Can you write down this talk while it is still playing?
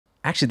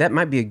Actually, that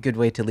might be a good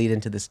way to lead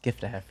into this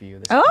gift I have for you.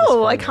 This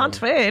I can't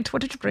wait.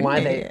 What did you bring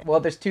me?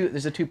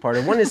 There's a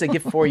two-parter. One is a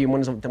gift for you, and one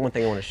is the one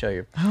thing I want to show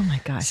you. Oh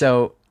my gosh.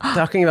 So,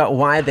 talking about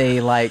why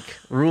they like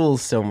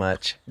rules so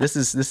much. This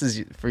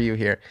is for you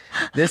here.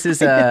 This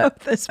is a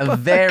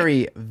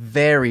very,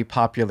 very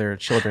popular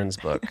children's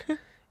book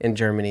in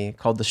Germany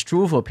called the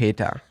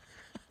Struwwelpeter.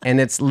 And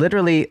it's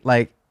literally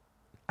like,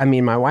 I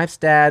mean, my wife's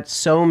dad,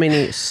 so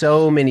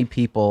many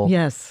people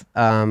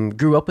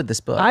grew up with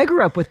this book. I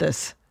grew up with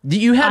this.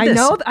 You have this?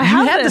 I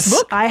have this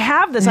book. I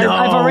have this. No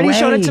I've already way.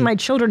 shown it to my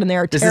children, and they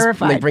are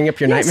terrified. Does this bring up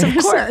your nightmares? Yes,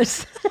 of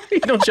course.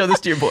 You don't show this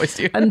to your boys,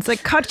 do you? And it's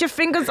like, cut your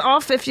fingers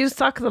off if you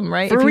suck them,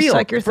 right? For if real, you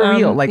suck your thumb. for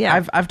real. Like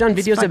I've done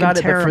videos about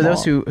it, but for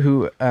those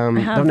who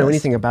don't know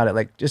anything about it,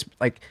 like just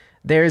like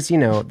there's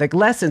like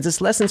lessons. It's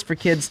lessons for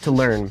kids to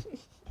learn.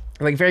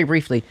 Like very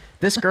briefly,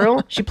 this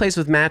girl, she plays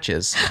with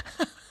matches.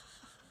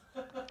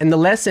 And the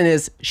lesson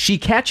is she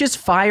catches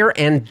fire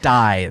and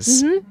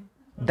dies. Mm-hmm.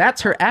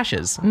 That's her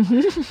ashes.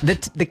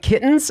 Mm-hmm. The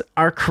kittens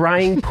are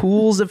crying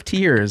pools of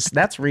tears.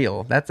 That's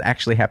real. That's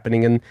actually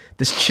happening in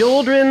this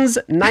children's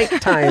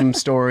nighttime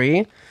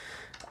story.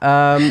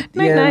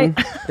 Night.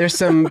 There's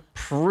some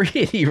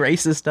pretty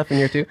racist stuff in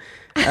here too.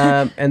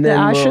 And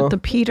then the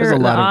Peter,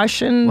 the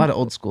Ashen. A lot of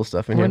old school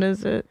stuff in here. What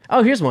is it?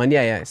 Oh, here's one.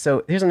 Yeah.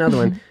 So here's another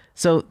one.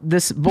 So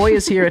this boy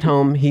is here at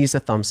home. He's a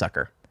thumb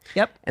sucker.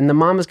 Yep. And the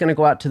mom is going to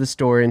go out to the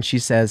store and she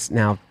says,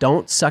 now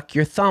don't suck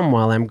your thumb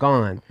while I'm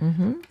gone.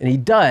 Mm-hmm. And he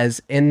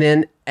does. And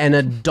then an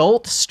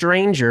adult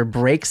stranger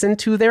breaks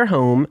into their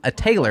home, a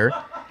tailor,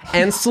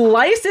 and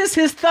slices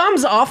his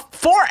thumbs off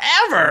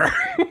forever.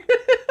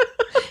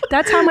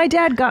 That's how my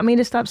dad got me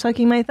to stop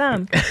sucking my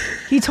thumb.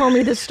 He told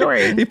me this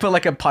story. He put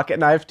like a pocket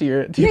knife to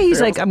your he's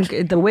throat.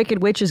 like, the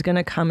wicked witch is going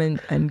to come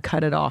and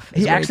cut it off.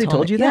 He actually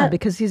told you that? Yeah,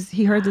 because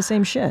he heard the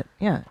same shit.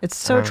 Yeah, it's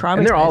so traumatizing.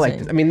 And they're all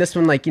like, I mean, this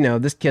one, like,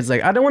 this kid's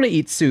like, I don't want to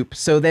eat soup.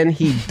 So then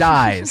he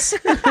dies.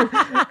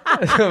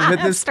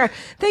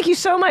 Thank you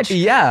so much.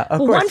 Yeah, of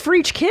course. One for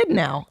each kid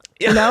now.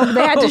 They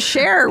had to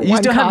share one copy. You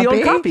still have the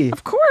old copy?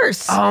 Of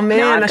course. Oh,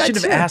 man, I should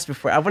have asked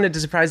before. I wanted to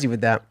surprise you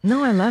with that.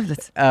 No, I love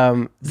this.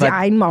 But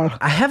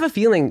I have a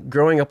feeling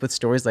growing up with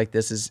stories like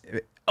this is...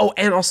 Oh,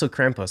 and also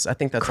Krampus. I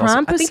think that's Krampus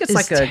also... I think it's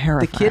like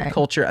the kid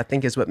culture, I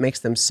think, is what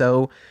makes them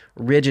so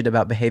rigid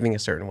about behaving a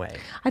certain way.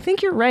 I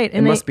think you're right.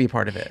 And it must be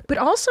part of it. But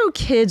also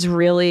kids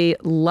really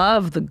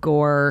love the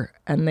gore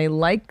and they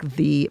like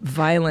the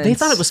violence. They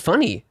thought it was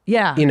funny.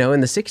 Yeah. In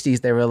the 60s,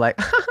 they were like...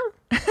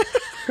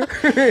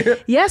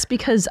 Yes,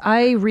 because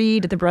I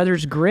read the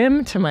Brothers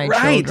Grimm to my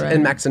children.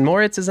 And Max and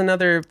Moritz is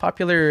another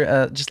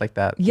popular, just like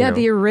that. Yeah,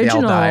 the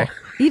original.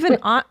 Even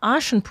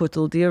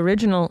Aschenputtel, the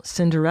original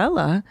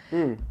Cinderella,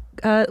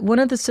 one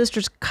of the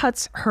sisters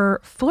cuts her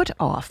foot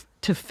off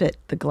to fit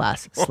the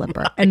glass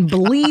slipper and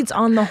bleeds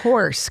on the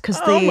horse because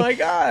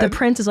the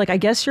prince is like, I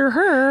guess you're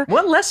her.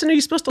 What lesson are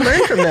you supposed to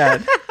learn from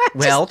that?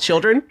 Well,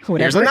 children,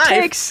 here's a knife.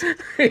 Takes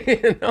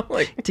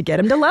to get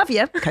him to love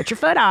you. Cut your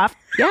foot off.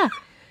 Yeah.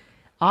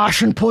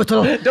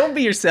 Aschenputtel. Don't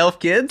be yourself,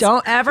 kids.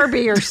 Don't ever be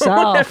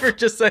yourself. Don't ever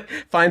just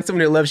find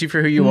someone who loves you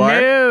for who you are.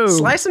 No.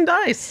 Slice and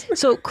dice.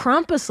 So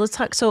Krampus, let's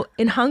talk. So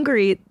in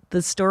Hungary,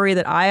 the story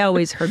that I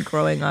always heard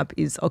growing up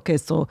is,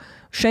 so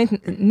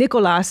Saint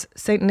Nicholas,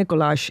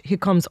 he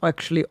comes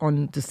actually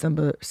on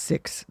December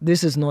 6th.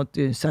 This is not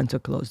Santa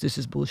Claus. This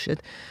is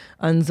bullshit.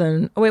 And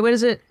then, what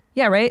is it?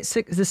 Yeah, right?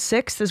 The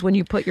 6th is when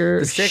you put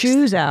your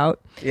shoes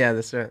out. Yeah,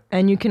 that's right.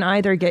 And you can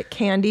either get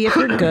candy if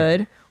you're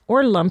good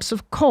or lumps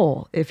of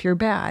coal if you're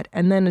bad.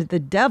 And then the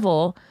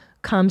devil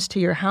comes to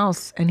your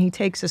house and he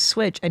takes a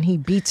switch and he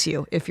beats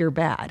you if you're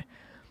bad.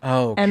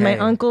 Oh, okay. And my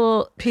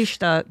uncle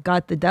Pishta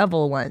got the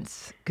devil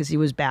once because he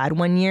was bad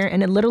one year.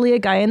 And literally a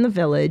guy in the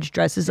village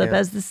dresses up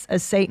as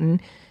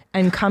Satan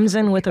and comes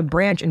in with a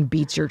branch and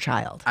beats your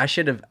child. I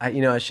should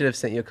have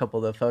sent you a couple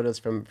of the photos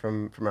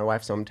from my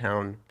wife's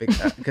hometown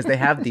because they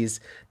have these.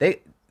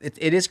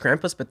 It is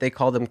Krampus, but they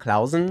call them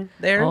Klausen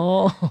there.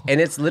 Oh.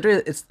 And it's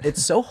literally,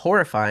 it's so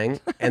horrifying.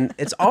 And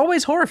it's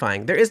always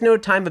horrifying. There is no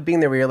time of being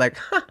there where you're like,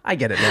 I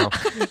get it now.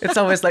 It's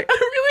always like, I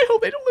really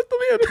hope they don't let them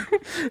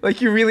in. Like,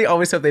 you really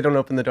always hope they don't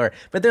open the door.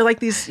 But they're like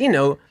these,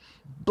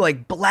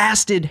 like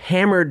blasted,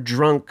 hammered,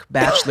 drunk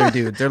bachelor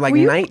dudes. They're like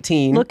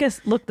 19. Look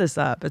this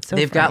up. It's so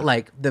They've got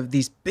like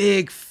these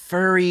big,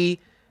 furry...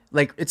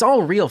 Like, it's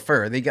all real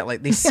fur.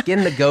 They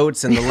skin the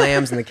goats and the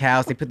lambs and the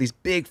cows. They put these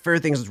big fur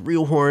things with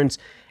real horns.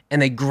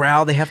 And they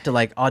growl. They have to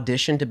like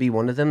audition to be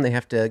one of them. They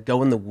have to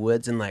go in the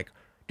woods and like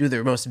do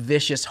their most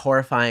vicious,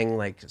 horrifying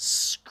like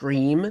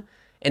scream.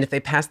 And if they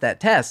pass that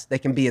test, they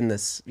can be in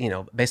this,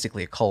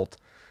 basically a cult.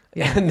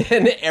 Yeah. And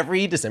then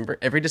every December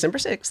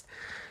 6th.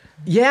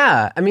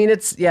 Yeah, I mean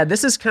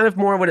this is kind of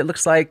more what it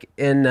looks like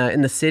in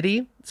the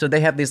city. So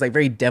they have these like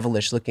very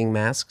devilish looking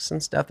masks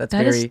and stuff. That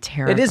is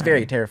terrifying. It is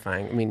very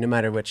terrifying. I mean, no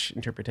matter which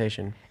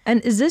interpretation.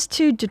 And is this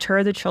to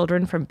deter the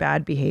children from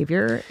bad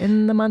behavior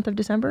in the month of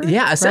December?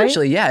 Yeah,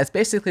 essentially, right? Yeah. It's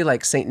basically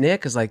like Saint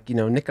Nick is like,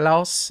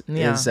 Nikolaus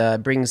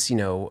brings,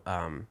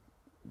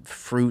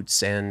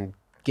 fruits and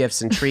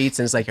gifts and treats.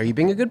 And it's like, are you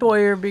being a good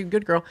boy or being a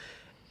good girl?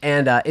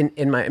 And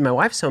in my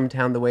wife's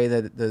hometown, the way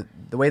that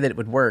the way that it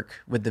would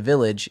work with the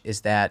village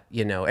is that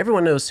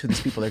everyone knows who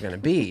these people are going to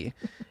be,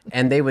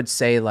 and they would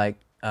say like,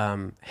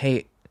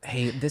 hey,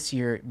 this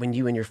year when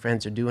you and your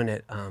friends are doing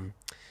it,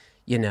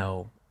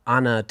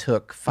 Anna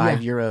took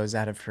 €5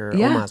 out of her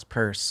Oma's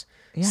purse.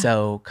 Yeah.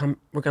 So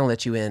we're gonna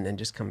let you in and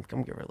just come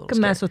give her a little. Come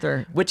mess with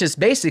her. Which is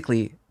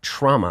basically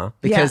trauma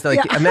because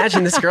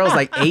imagine this girl's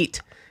like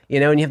 8.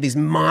 And you have these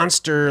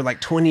monster,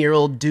 like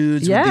 20-year-old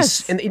dudes.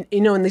 Yes. With these,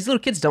 and these little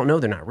kids don't know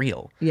they're not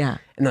real. Yeah.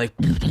 And they're like,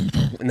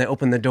 and they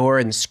open the door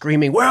and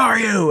screaming, "Where are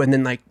you?" And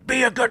then like,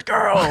 "Be a good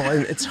girl."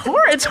 And it's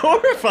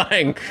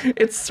horrifying.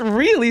 It's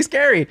really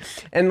scary.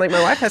 And like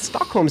my wife has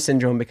Stockholm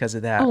syndrome because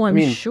of that. Oh, I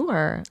mean,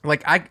 sure.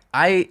 Like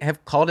I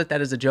have called it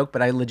that as a joke,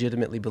 but I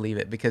legitimately believe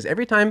it because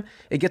every time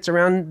it gets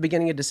around the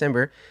beginning of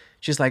December,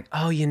 she's like,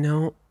 "Oh,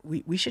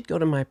 we should go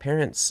to my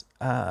parents'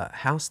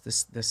 house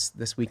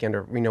this weekend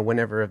or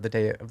whenever of the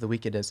day of the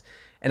week it is,"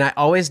 and I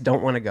always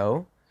don't want to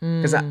go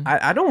because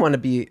I don't want to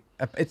be.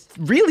 It's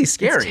really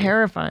scary. It's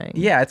terrifying.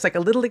 Yeah, it's like a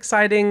little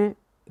exciting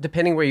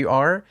depending where you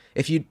are.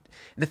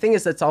 The thing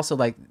is that's also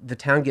like the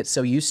town gets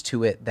so used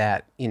to it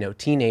that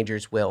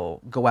teenagers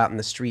will go out in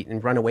the street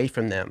and run away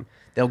from them.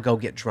 They'll go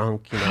get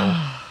drunk,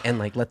 and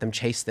like let them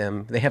chase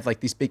them. They have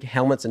like these big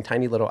helmets and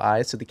tiny little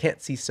eyes, so they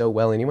can't see so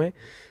well anyway.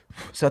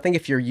 So I think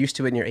if you're used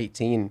to it and you're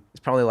 18, it's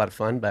probably a lot of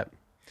fun. But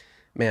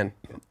man,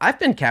 I've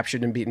been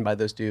captured and beaten by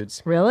those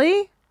dudes.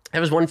 Really?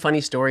 There was one funny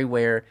story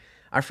where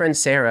our friend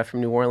Sarah from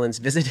New Orleans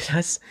visited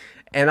us,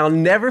 and I'll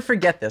never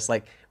forget this.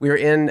 Like we were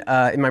in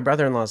my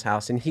brother-in-law's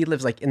house, and he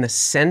lives like in the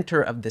center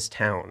of this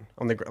town,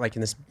 like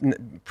in this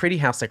pretty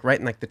house, like right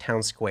in like the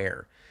town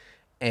square,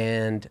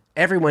 and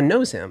everyone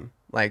knows him.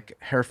 Like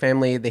her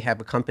family, they have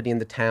a company in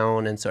the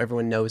town, and so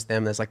everyone knows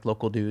them as like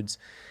local dudes.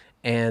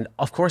 And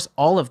of course,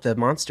 all of the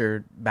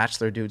monster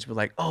bachelor dudes were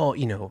like, "Oh,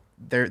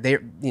 they were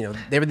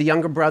the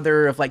younger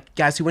brother of like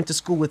guys who went to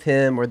school with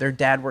him, or their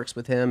dad works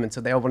with him," and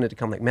so they all wanted to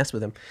come like mess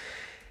with him.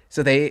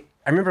 So I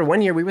remember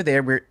one year we were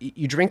there where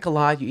you drink a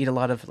lot, you eat a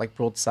lot of like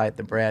rolled side,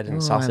 the bread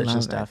and sausage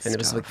and stuff, and it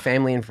was like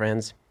family and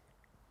friends.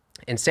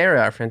 And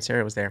Sarah, our friend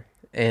Sarah, was there,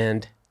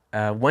 and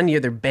one year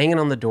they're banging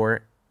on the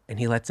door, and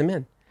he lets them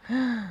in.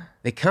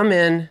 They come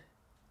in,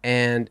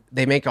 and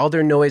they make all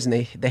their noise, and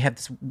they have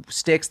this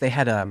sticks. They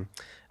had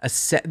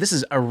this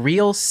is a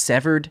real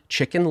severed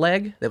chicken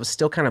leg that was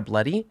still kind of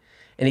bloody,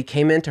 and he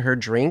came into her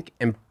drink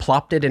and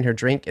plopped it in her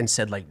drink and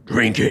said like,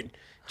 "Drink it."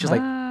 She's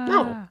like,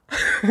 "No."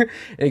 And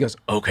he goes,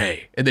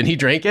 "Okay." And then he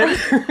drank it.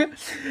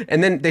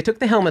 And then they took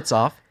the helmets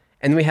off,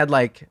 and we had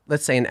like,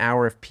 let's say an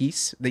hour of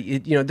peace.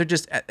 They're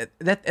just, at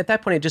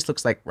that point, it just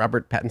looks like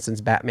Robert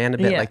Pattinson's Batman a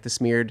bit, like the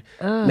smeared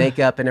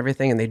makeup and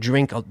everything. And they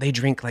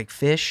drink like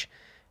fish.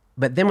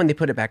 But then when they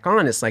put it back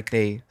on, it's like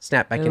they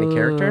snap back into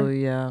character. Oh,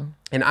 yeah.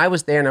 And I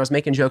was there, and I was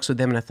making jokes with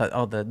them, and I thought,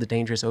 oh, the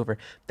danger is over.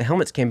 The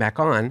helmets came back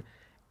on,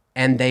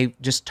 and they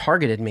just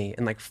targeted me.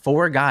 And like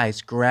 4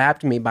 guys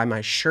grabbed me by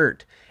my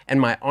shirt and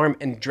my arm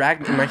and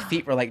dragged me, and my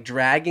feet were like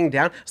dragging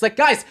down. I was like,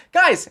 guys.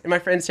 And my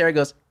friend Sarah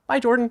goes, "Bye,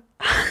 Jordan."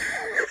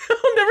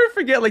 I'll never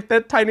forget like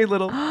that tiny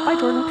little, "Bye,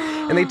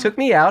 Jordan." And they took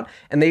me out,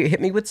 and they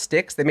hit me with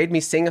sticks. They made me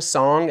sing a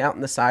song out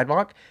in the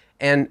sidewalk.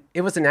 And it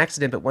was an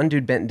accident, but one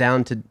dude bent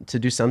down to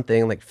do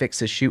something, like fix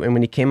his shoe. And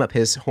when he came up,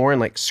 his horn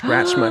like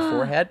scratched my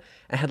forehead.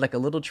 I had like a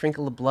little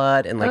trickle of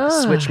blood and like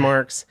switch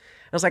marks.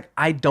 I was like,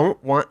 I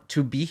don't want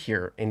to be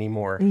here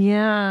anymore.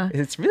 Yeah.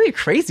 It's really a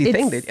crazy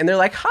thing. And they're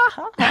like, "Ha,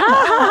 ha,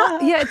 ha, ha."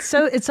 Yeah,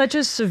 it's such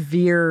a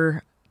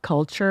severe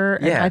culture.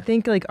 And I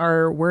think like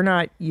we're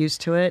not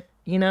used to it,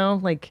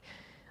 like,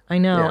 I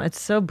know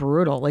it's so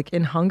brutal. Like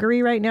in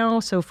Hungary right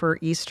now. So for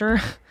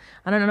Easter,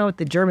 I don't know what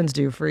the Germans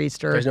do for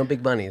Easter. There's no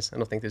big bunnies. I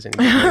don't think there's any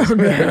big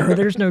bunnies. No,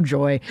 there's no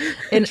joy.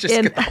 It's just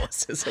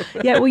Catholicism.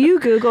 Yeah, will you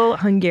Google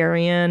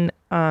Hungarian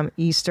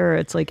Easter?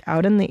 It's like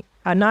out in the,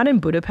 not in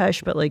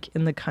Budapest, but like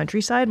in the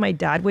countryside. My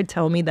dad would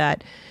tell me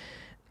that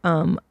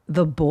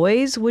the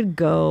boys would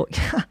go,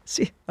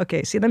 see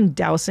them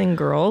dousing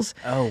girls.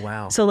 Oh,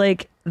 wow. So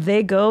like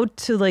they go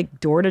to like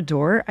door to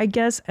door, I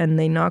guess, and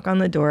they knock on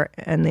the door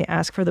and they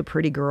ask for the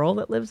pretty girl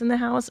that lives in the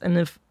house. And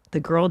if the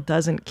girl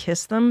doesn't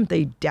kiss them,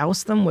 they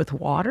douse them with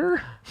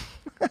water.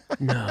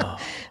 No.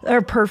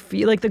 Or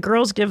perfume. Like the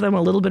girls give them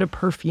a little bit of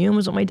perfume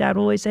is what my dad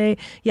would always say.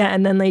 Yeah,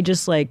 and then they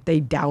just like, they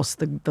douse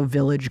the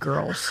village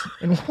girls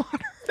in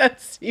water. That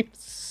seems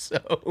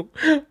so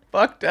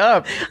fucked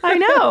up. I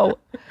know.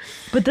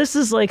 But this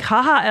is like,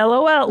 haha,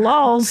 LOL,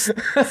 lols.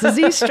 This is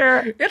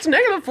Easter. It's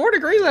 -4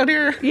 degrees out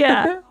here.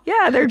 Yeah.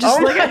 Yeah, they're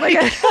just look at that.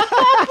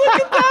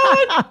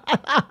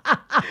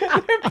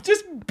 They're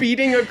just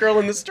beating a girl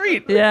in the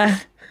street. Yeah.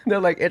 They're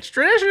like, it's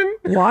tradition.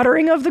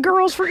 Watering of the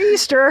girls for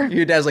Easter.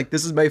 Your dad's like,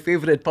 this is my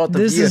favorite part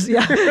of year.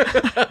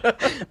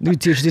 You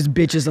teach these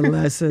bitches a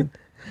lesson.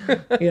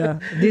 Yeah.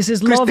 This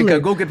is lovely.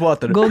 Christika, go get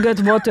water. Go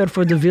get water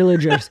for the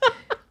villagers.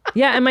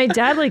 Yeah, and my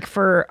dad, like,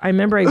 I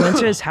remember I went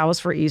to his house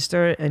for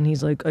Easter, and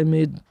he's like, I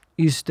made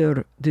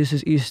this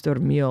is Easter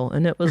meal.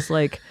 And it was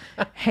like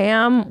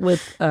ham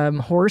with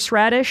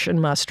horseradish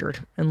and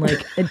mustard, and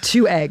like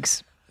 2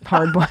 eggs,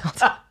 hard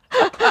boiled.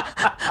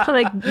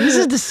 Like, this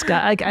is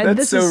disgusting. That's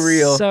this so is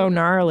real. so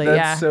gnarly.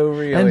 That's so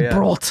real, And yeah.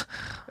 brot.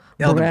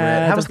 Oh, the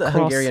bread. How was of the course.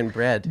 Hungarian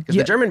bread? Because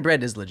Yeah. the German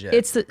bread is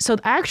legit. So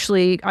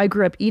actually, I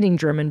grew up eating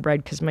German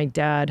bread because my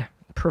dad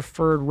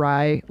preferred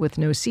rye with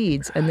no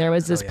seeds. And there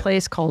was this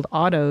place called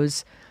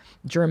Otto's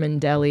German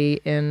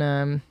Deli in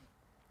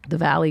the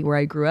valley where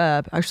I grew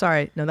up. Oh,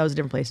 sorry, no, that was a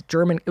different place.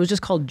 It was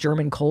just called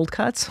German Cold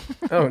Cuts.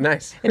 Oh,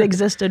 nice. It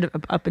existed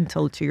up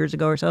until 2 years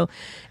ago or so.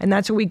 And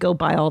that's where we go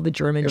buy all the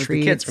German It was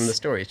treats. the kids from the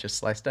stories just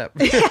sliced up.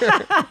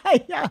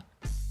 Yeah.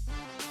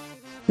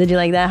 Did you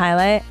like that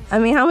highlight? I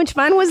mean, how much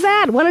fun was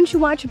that? Why don't you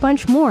watch a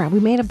bunch more? We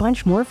made a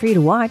bunch more for you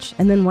to watch.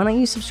 And then why don't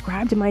you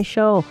subscribe to my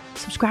show?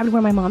 Subscribe to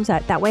Where My Mom's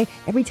At. That way,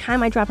 every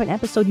time I drop an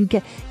episode, you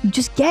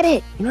just get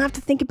it. You don't have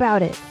to think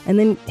about it. And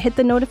then hit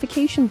the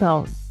notification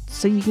bell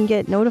so you can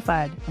get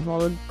notified of all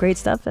the great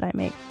stuff that I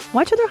make.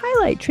 Watch other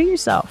highlight. Treat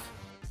yourself.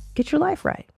 Get your life right.